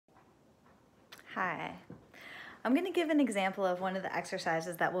Hi. I'm going to give an example of one of the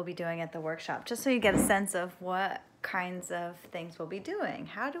exercises that we'll be doing at the workshop, just so you get a sense of what kinds of things we'll be doing.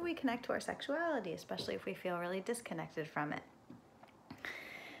 How do we connect to our sexuality, especially if we feel really disconnected from it?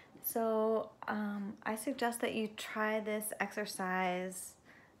 So I suggest that you try this exercise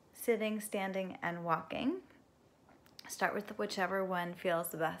sitting, standing, and walking. Start with whichever one feels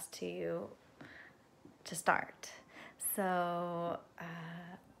the best to you to start. So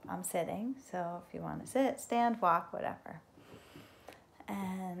I'm sitting, so if you want to sit, stand, walk, whatever.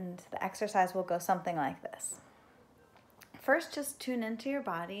 And the exercise will go something like this. First, just tune into your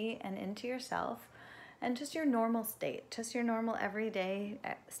body and into yourself and just your normal state, just your normal everyday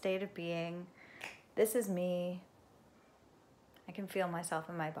state of being. This is me. I can feel myself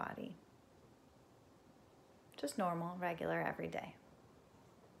in my body. Just normal, regular, everyday.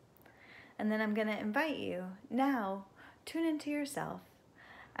 And then I'm going to invite you now, tune into yourself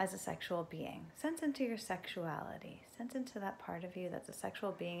as a sexual being. Sense into your sexuality. Sense into that part of you that's a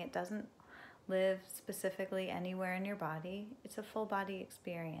sexual being. It doesn't live specifically anywhere in your body. It's a full body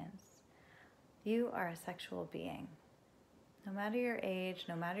experience. You are a sexual being. No matter your age,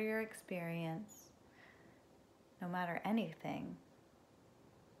 no matter your experience, no matter anything,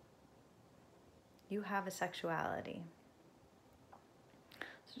 you have a sexuality.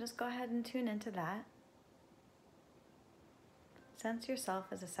 So just go ahead and tune into that. Sense yourself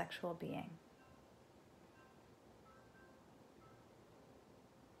as a sexual being.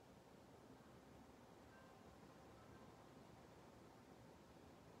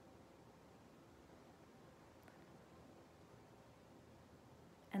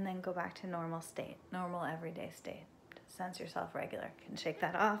 And then go back to normal state, normal everyday state. Sense yourself regular. You can shake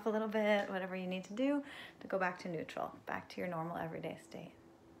that off a little bit, whatever you need to do to go back to neutral, back to your normal everyday state.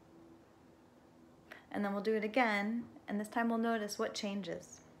 And then we'll do it again, and this time we'll notice what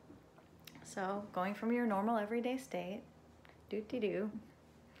changes. So going from your normal everyday state, do-de-do,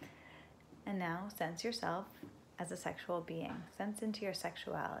 and now sense yourself as a sexual being. Sense into your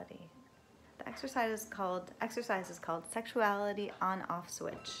sexuality. The exercise is called Sexuality On/Off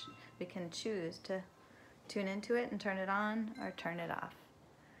Switch. We can choose to tune into it and turn it on or turn it off.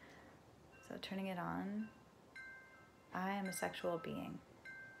 So turning it on, I am a sexual being.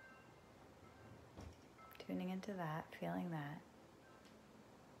 Tuning into that, feeling that.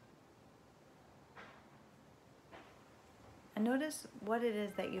 And notice what it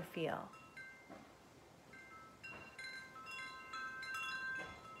is that you feel.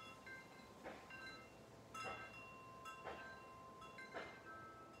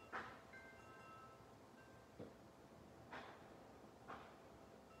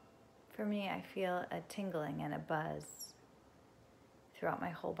 For me, I feel a tingling and a buzz throughout my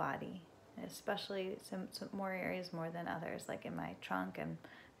whole body, especially some more areas more than others, like in my trunk, and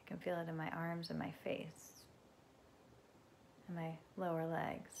I can feel it in my arms and my face and my lower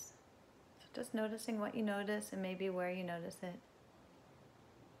legs. So just noticing what you notice and maybe where you notice it.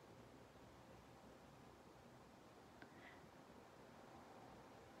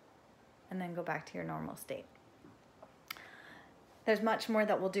 And then go back to your normal state. There's much more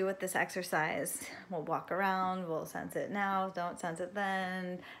that we'll do with this exercise. We'll walk around, we'll sense it now, don't sense it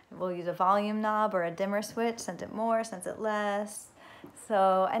then. We'll use a volume knob or a dimmer switch, sense it more, sense it less.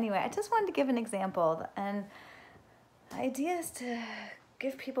 So anyway, I just wanted to give an example, and the idea is to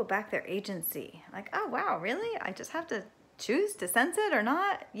give people back their agency. Like, oh wow, really? I just have to choose to sense it or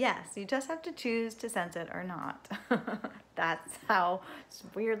not? Yes, you just have to choose to sense it or not. That's how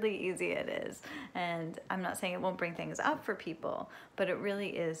weirdly easy it is. And I'm not saying it won't bring things up for people, but it really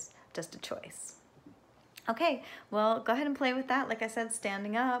is just a choice. Okay, well, go ahead and play with that. Like I said,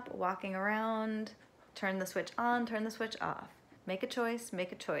 standing up, walking around, turn the switch on, turn the switch off. Make a choice,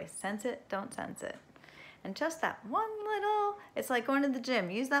 make a choice. Sense it, don't sense it. And just that one little, it's like going to the gym.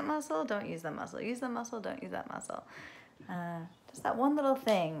 Use that muscle, don't use that muscle. Use that muscle, don't use that muscle. Just that one little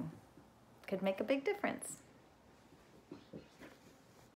thing could make a big difference.